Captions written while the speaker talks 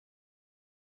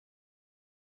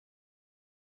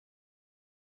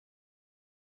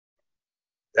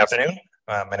afternoon.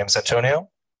 My name is Antonio.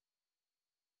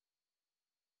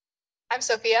 I'm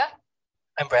Sophia.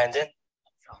 I'm Brandon.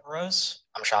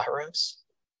 I'm Shaharoz.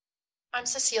 I'm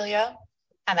Cecilia.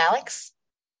 I'm Alex.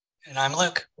 And I'm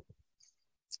Luke.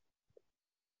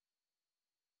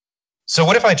 So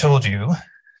what if I told you,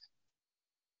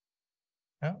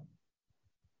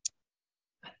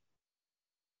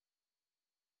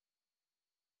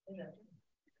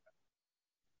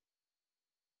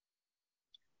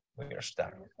 we are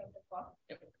stuck.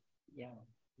 Yeah.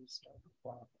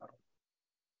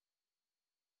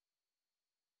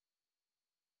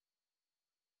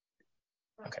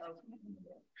 Okay.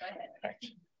 Right.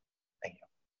 Thank you.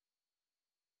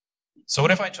 So what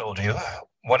if I told you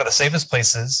one of the safest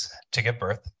places to give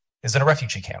birth is in a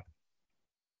refugee camp?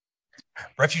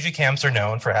 Refugee camps are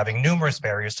known for having numerous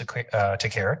barriers to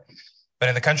care, but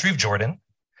in the country of Jordan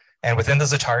and within the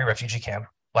Zaatari refugee camp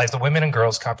lies the Women and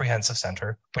Girls Comprehensive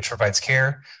Center, which provides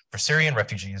care for Syrian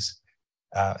refugees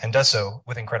and does so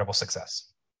with incredible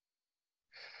success.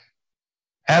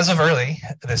 As of earlier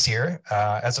this year,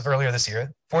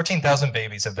 14,000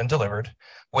 babies have been delivered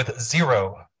with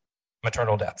 0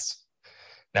 maternal deaths.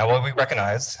 Now, while we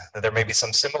recognize that there may be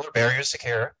some similar barriers to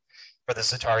care for the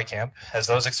Zaatari camp as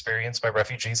those experienced by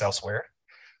refugees elsewhere,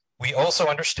 we also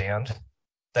understand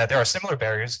that there are similar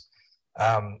barriers,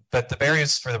 but the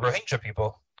barriers for the Rohingya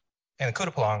people and the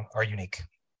Kutupalong are unique.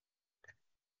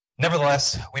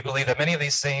 Nevertheless, we believe that many of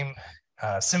these same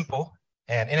simple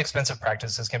and inexpensive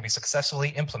practices can be successfully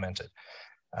implemented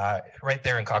right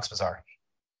there in Cox's Bazar.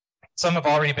 Some have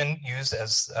already been used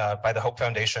by the Hope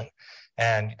Foundation,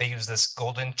 and they use this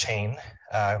golden chain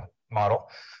model,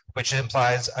 which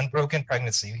implies unbroken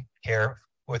pregnancy care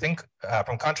from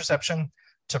conception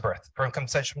to birth.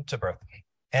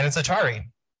 And in Zaatari,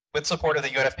 with support of the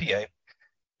UNFPA,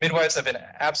 midwives have been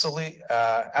absolute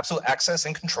access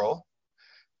and control,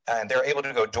 and they're able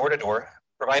to go door to door,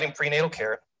 providing prenatal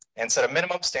care, and set a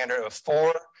minimum standard of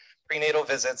 4 prenatal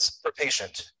visits per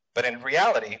patient. But in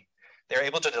reality, they're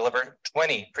able to deliver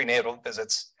 20 prenatal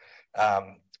visits.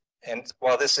 And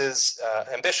while this is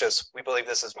ambitious, we believe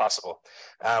this is possible.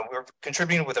 We're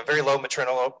contributing with a very low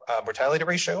maternal mortality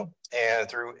ratio and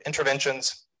through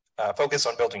interventions focused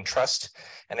on building trust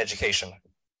and education.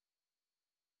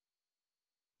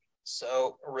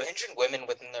 So Rohingya women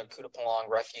within the Kutupalong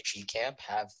refugee camp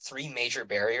have 3 major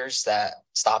barriers that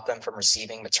stop them from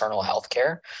receiving maternal health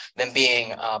care, them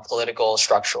being political,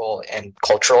 structural, and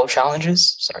cultural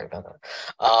challenges. Sorry about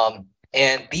that.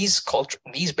 And these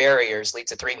barriers lead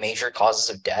to 3 major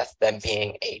causes of death, them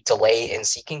being a delay in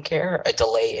seeking care, a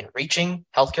delay in reaching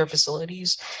healthcare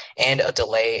facilities, and a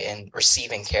delay in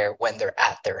receiving care when they're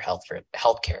at their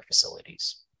healthcare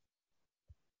facilities.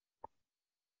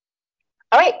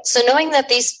 All right, so knowing that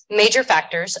these major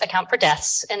factors account for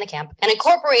deaths in the camp and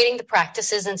incorporating the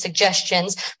practices and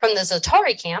suggestions from the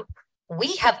Zaatari camp,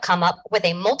 we have come up with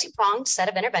a multi-pronged set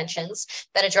of interventions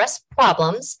that address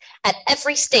problems at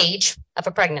every stage of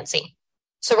a pregnancy.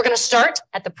 So we're going to start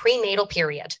at the prenatal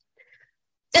period.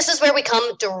 This is where we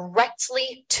come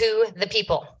directly to the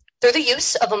people through the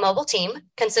use of a mobile team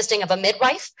consisting of a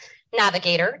midwife,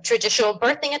 navigator, traditional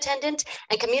birthing attendant,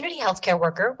 and community healthcare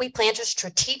worker. We plan to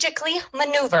strategically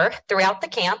maneuver throughout the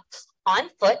camp on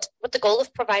foot with the goal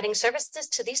of providing services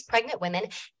to these pregnant women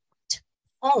at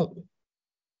home.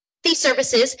 These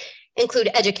services include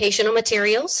educational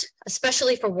materials,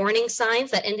 especially for warning signs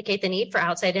that indicate the need for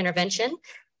outside intervention,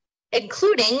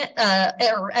 including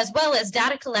as well as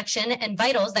data collection and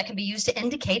vitals that can be used to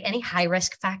indicate any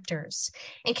high-risk factors.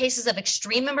 In cases of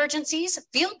extreme emergencies,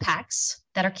 field packs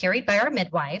that are carried by our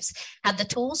midwives have the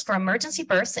tools for emergency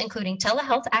births, including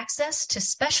telehealth access to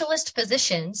specialist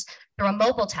physicians through a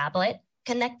mobile tablet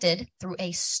connected through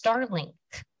a Starlink.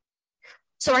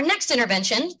 So our next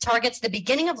intervention targets the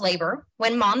beginning of labor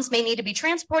when moms may need to be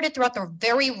transported throughout the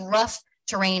very rough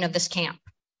terrain of this camp.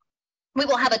 We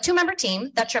will have a 2-member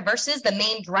team that traverses the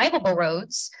main drivable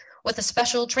roads with a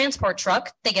special transport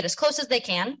truck. They get as close as they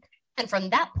can. And from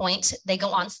that point, they go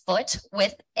on foot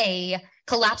with a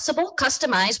collapsible,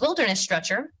 customized wilderness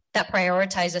stretcher that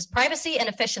prioritizes privacy and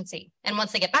efficiency. And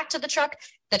once they get back to the truck,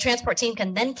 the transport team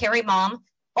can then carry mom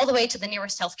all the way to the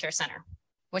nearest healthcare center,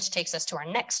 which takes us to our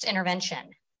next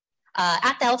intervention.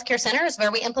 At the healthcare center is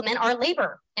where we implement our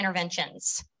labor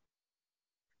interventions.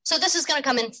 So this is going to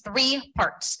come in 3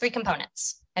 parts, 3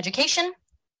 components: education,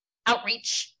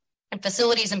 outreach, and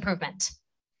facilities improvement.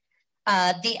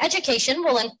 The education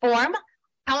will inform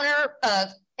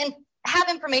have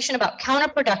information about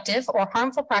counterproductive or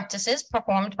harmful practices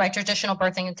performed by traditional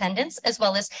birthing attendants, as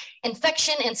well as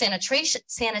infection and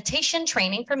sanitation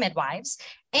training for midwives,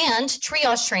 and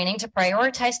triage training to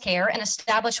prioritize care and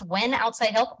establish when outside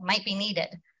help might be needed.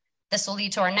 This will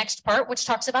lead to our next part, which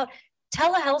talks about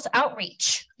telehealth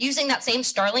outreach. Using that same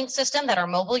Starlink system that our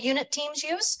mobile unit teams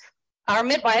use, our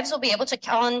midwives will be able to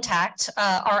contact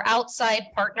our outside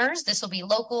partners. This will be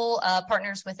local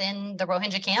partners within the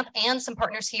Rohingya camp and some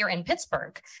partners here in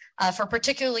Pittsburgh for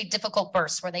particularly difficult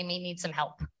births where they may need some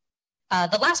help.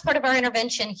 The last part of our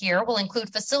intervention here will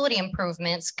include facility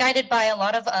improvements guided by a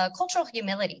lot of cultural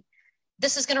humility.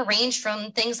 This is going to range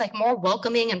from things like more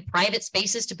welcoming and private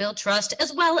spaces to build trust,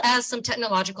 as well as some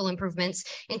technological improvements,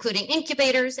 including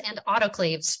incubators and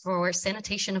autoclaves for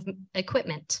sanitation of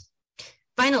equipment.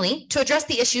 Finally, to address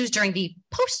the issues during the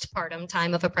postpartum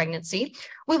time of a pregnancy,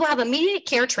 we will have immediate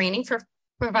care training for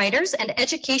providers and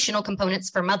educational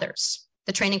components for mothers.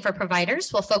 The training for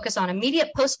providers will focus on immediate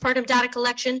postpartum data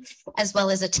collection, as well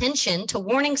as attention to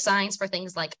warning signs for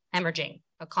things like hemorrhaging,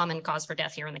 a common cause for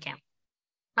death here in the camp.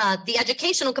 The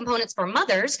educational components for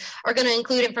mothers are going to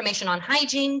include information on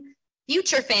hygiene,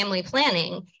 future family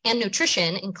planning, and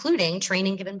nutrition, including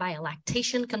training given by a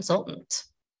lactation consultant.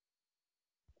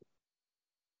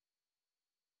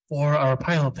 For our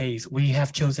pilot phase, we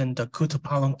have chosen the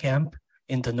Kutupalong camp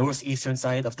in the northeastern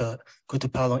side of the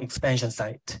Kutupalong expansion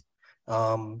site.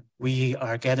 We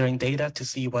are gathering data to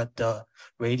see what the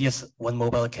radius one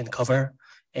mobile can cover.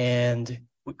 And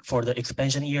for the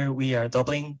expansion year, we are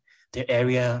doubling the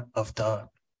area of the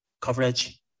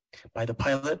coverage by the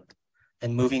pilot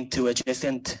and moving to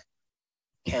adjacent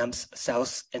camps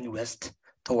south and west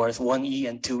towards 1E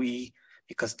and 2E,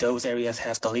 because those areas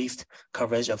have the least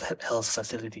coverage of health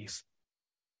facilities.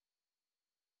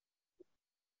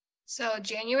 So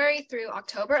January through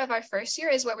October of our first year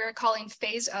is what we're calling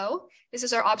Phase O. This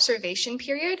is our observation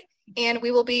period, and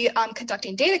we will be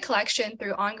conducting data collection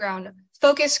through on-ground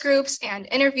focus groups and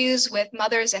interviews with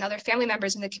mothers and other family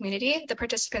members in the community. The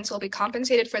participants will be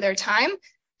compensated for their time.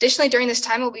 Additionally, during this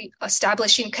time, we'll be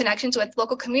establishing connections with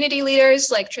local community leaders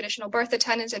like traditional birth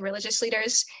attendants and religious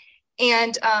leaders,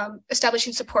 and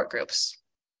establishing support groups.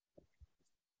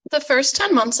 The first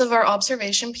 10 months of our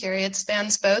observation period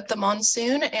spans both the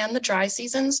monsoon and the dry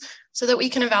seasons so that we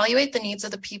can evaluate the needs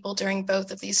of the people during both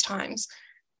of these times.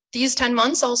 These 10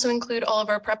 months also include all of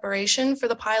our preparation for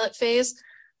the pilot phase,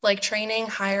 like training,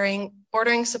 hiring,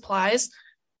 ordering supplies,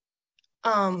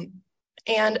 and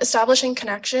establishing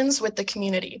connections with the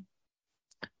community.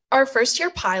 Our first year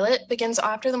pilot begins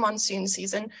after the monsoon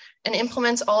season and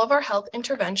implements all of our health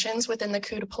interventions within the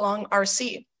Kutupalong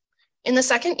RC. In the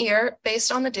second year,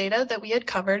 based on the data that we had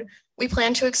covered, we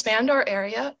plan to expand our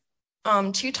area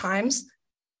 2 times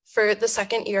for the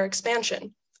second year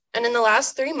expansion. And in the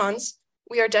last 3 months,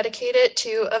 we are dedicated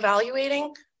to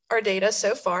evaluating our data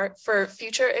so far for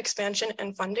future expansion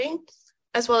and funding,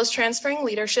 as well as transferring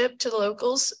leadership to the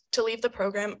locals to leave the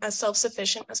program as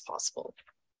self-sufficient as possible.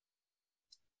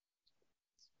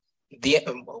 The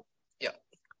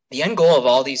end goal of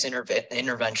all these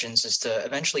interventions is to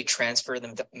eventually transfer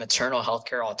the maternal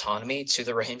healthcare autonomy to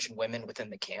the Rohingya women within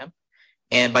the camp.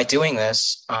 And by doing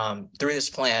this, through this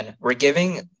plan, we're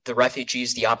giving the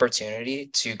refugees the opportunity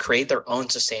to create their own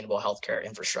sustainable healthcare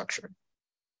infrastructure.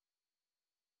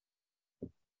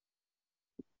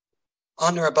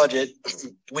 Under our budget,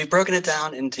 we've broken it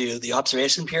down into the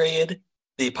observation period,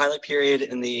 the pilot period,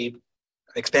 and the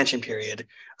expansion period.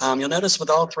 You'll notice with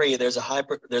all three, there's a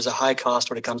high cost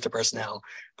when it comes to personnel,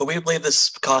 but we believe this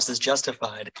cost is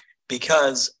justified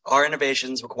because our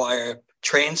innovations require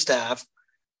trained staff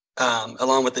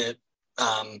along with the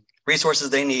resources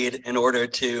they need in order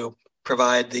to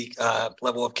provide the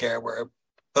level of care we're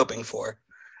hoping for.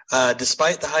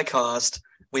 Despite the high cost,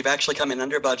 we've actually come in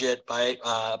under budget by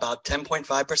about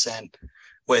 10.5%,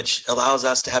 which allows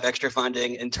us to have extra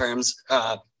funding in terms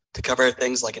to cover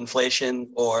things like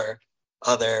inflation or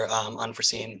other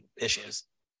unforeseen issues.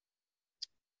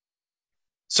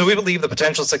 So we believe the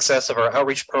potential success of our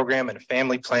outreach program and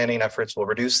family planning efforts will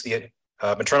reduce the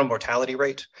maternal mortality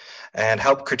rate and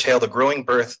help curtail the growing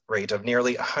birth rate of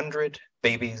nearly 100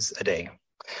 babies a day.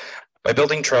 By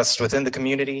building trust within the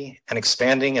community and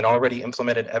expanding and already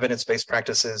implemented evidence-based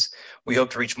practices, we hope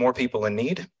to reach more people in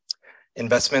need.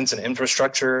 Investments in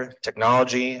infrastructure,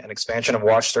 technology, and expansion of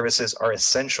WASH services are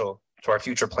essential to our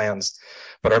future plans,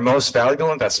 but our most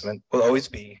valuable investment will always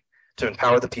be to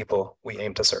empower the people we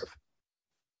aim to serve.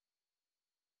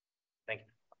 Thank you.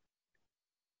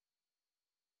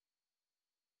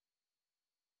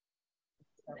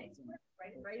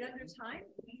 Right under time.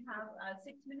 We have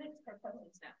 6 minutes for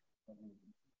questions now.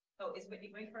 Oh, is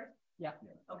Whitney going first? Yeah.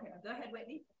 Okay, go ahead,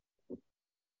 Whitney.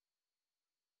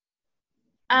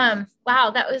 Wow,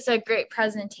 that was a great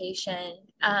presentation.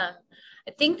 I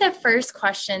think the first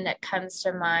question that comes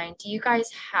to mind, do you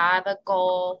guys have a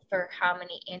goal for how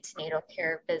many antenatal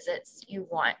care visits you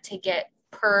want to get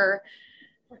per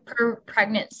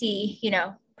pregnancy,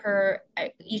 per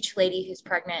each lady who's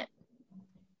pregnant?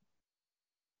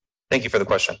 Thank you for the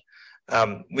question.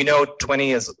 We know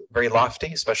 20 is very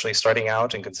lofty, especially starting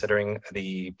out and considering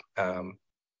the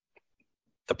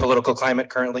political climate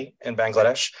currently in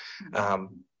Bangladesh.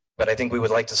 But I think we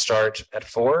would like to start at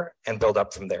 4 and build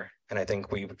up from there. And I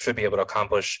think we should be able to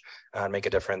accomplish and make a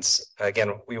difference.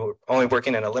 Again, we were only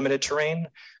working in a limited terrain,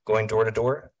 going door to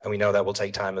door, and we know that will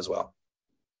take time as well.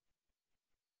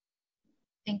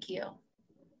 Thank you.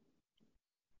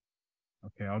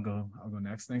 Okay, I'll go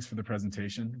next. Thanks for the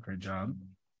presentation. Great job.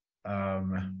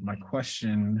 My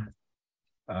question,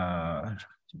 where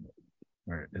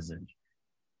is it?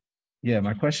 Yeah,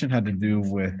 my question had to do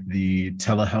with the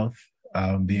telehealth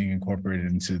being incorporated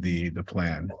into the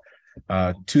plan.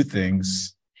 2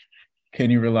 things.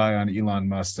 Can you rely on Elon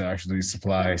Musk to actually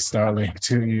supply Starlink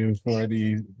to you for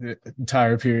the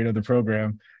entire period of the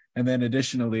program? And then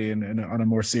additionally, and on a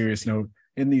more serious note,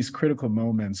 in these critical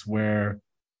moments where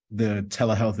the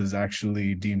telehealth is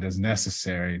actually deemed as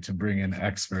necessary to bring in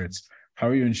experts, how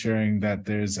are you ensuring that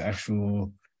there's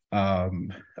actual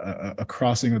a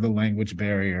crossing of the language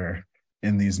barrier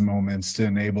in these moments to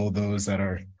enable those that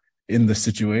are in the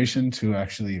situation to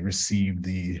actually receive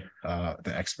the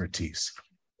expertise?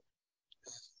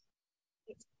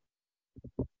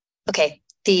 Okay,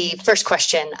 the first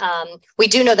question. We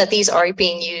do know that these are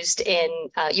being used in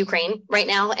Ukraine right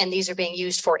now, and these are being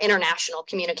used for international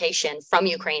communication from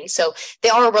Ukraine. So they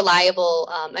are reliable.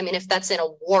 I mean, if that's in a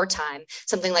wartime,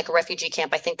 something like a refugee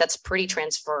camp, I think that's pretty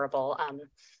transferable.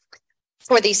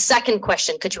 For the second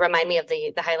question, could you remind me of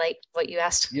the highlight of what you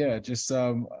asked? Yeah, just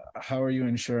how are you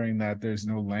ensuring that there's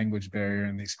no language barrier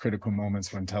in these critical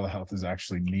moments when telehealth is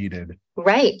actually needed?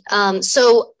 Right.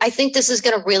 So I think this is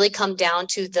going to really come down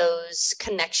to those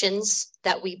connections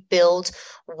that we build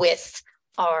with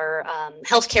our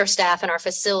healthcare staff and our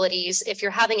facilities. If you're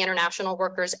having international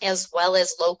workers as well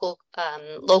as local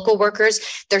workers,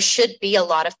 there should be a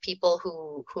lot of people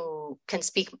who can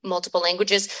speak multiple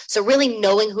languages. So really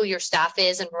knowing who your staff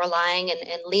is and relying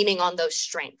and leaning on those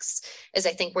strengths is,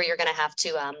 I think, where you're going to have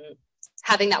to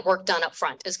having that work done up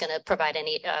front is going to provide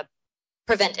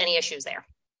prevent any issues there.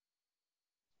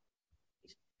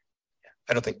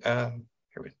 I don't think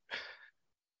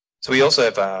so we also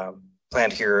have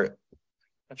planned here,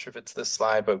 not sure if it's this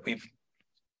slide, but we've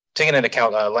taken into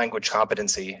account language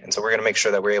competency. And so we're going to make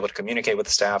sure that we're able to communicate with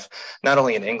the staff, not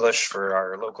only in English for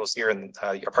our locals here and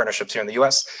our partnerships here in the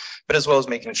US, but as well as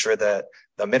making sure that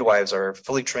the midwives are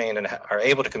fully trained and are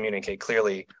able to communicate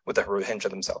clearly with the Rohingya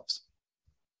themselves.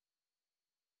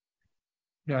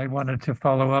 Yeah, I wanted to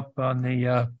follow up on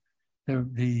the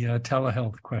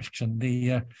telehealth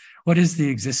question. What is the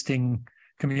existing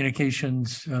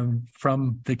communications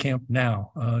from the camp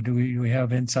now? Do we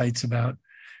have insights about,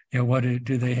 what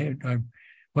do they?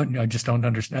 What I just don't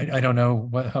understand. I don't know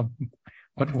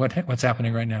what's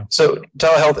happening right now. So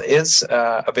telehealth is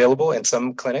available in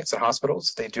some clinics and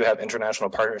hospitals. They do have international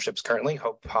partnerships currently.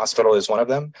 Hope Hospital is one of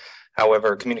them.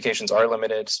 However, communications are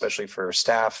limited, especially for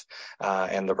staff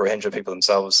and the Rohingya people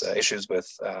themselves. Issues with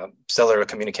cellular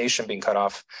communication being cut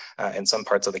off in some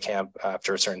parts of the camp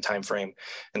after a certain time frame.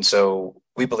 And so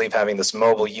we believe having this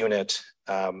mobile unit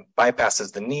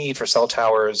bypasses the need for cell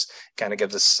towers, kind of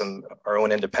gives us our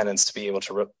own independence to be able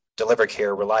to deliver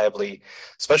care reliably,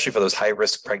 especially for those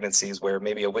high-risk pregnancies where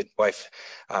maybe a midwife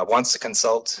wants to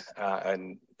consult.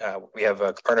 And we have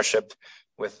a partnership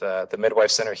with the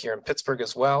Midwife Center here in Pittsburgh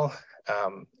as well,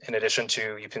 in addition to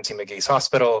UPMC McGee's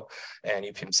Hospital and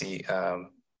UPMC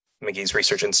McGee's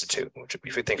Research Institute, which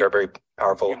we think are very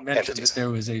powerful You mentioned entities. that there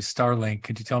was a Starlink.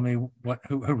 Could you tell me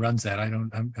who runs that? I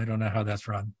don't know how that's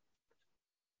run.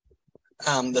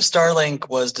 The Starlink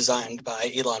was designed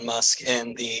by Elon Musk,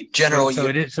 and the general. So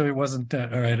it wasn't all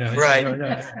right.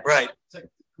 Right.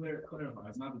 Clarify.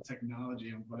 It's not the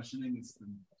technology I'm questioning; it's the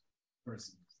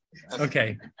person.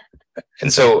 Okay.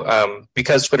 And so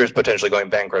because Twitter is potentially going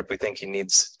bankrupt, we think he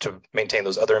needs to maintain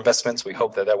those other investments. We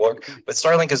hope that works. But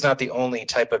Starlink is not the only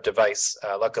type of device.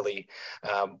 Luckily,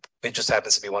 it just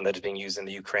happens to be one that is being used in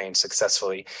the Ukraine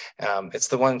successfully. It's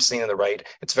the one seen on the right.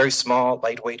 It's very small,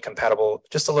 lightweight, compatible,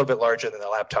 just a little bit larger than the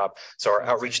laptop. So our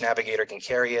outreach navigator can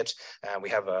carry it. We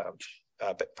have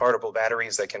portable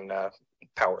batteries that can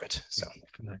power it. So.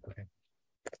 Okay.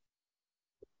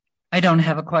 I don't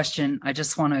have a question. I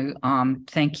just want to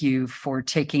thank you for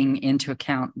taking into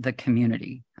account the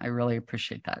community. I really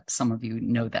appreciate that. Some of you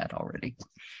know that already.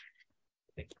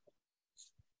 Okay,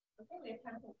 we have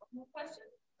time for one more question.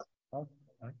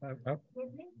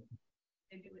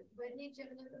 Whitney,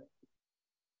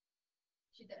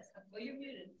 she does. Well, you're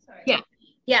muted. Sorry.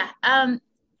 Yeah.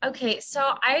 Okay,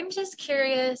 so I'm just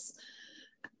curious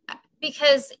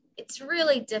because it's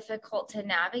really difficult to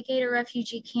navigate a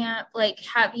refugee camp. Like,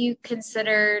 have you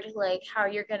considered like how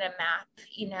you're going to map,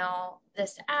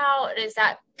 this out? Is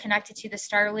that connected to the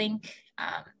Starlink?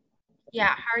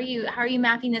 Yeah. How are you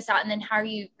mapping this out? And then how are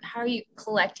you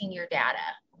collecting your data?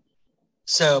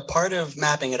 So part of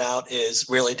mapping it out is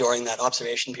really during that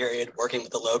observation period, working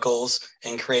with the locals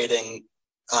and creating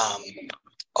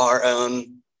our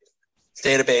own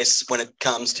database when it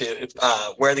comes to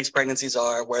where these pregnancies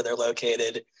are, where they're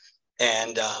located,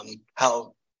 and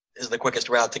how is the quickest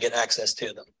route to get access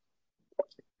to them.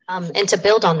 And to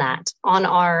build on that, on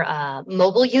our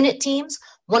mobile unit teams,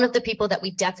 one of the people that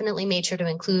we definitely made sure to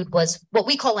include was what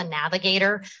we call a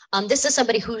navigator. This is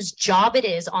somebody whose job it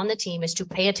is on the team is to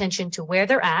pay attention to where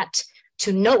they're at,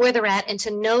 to note where they're at, and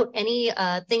to note any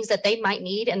things that they might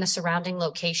need in the surrounding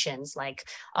locations, like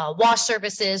wash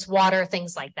services, water,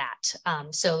 things like that.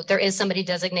 So there is somebody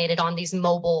designated on these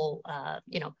mobile,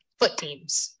 foot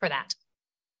teams for that.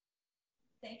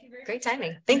 Thank you very much. Great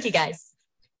timing. Thank you, guys.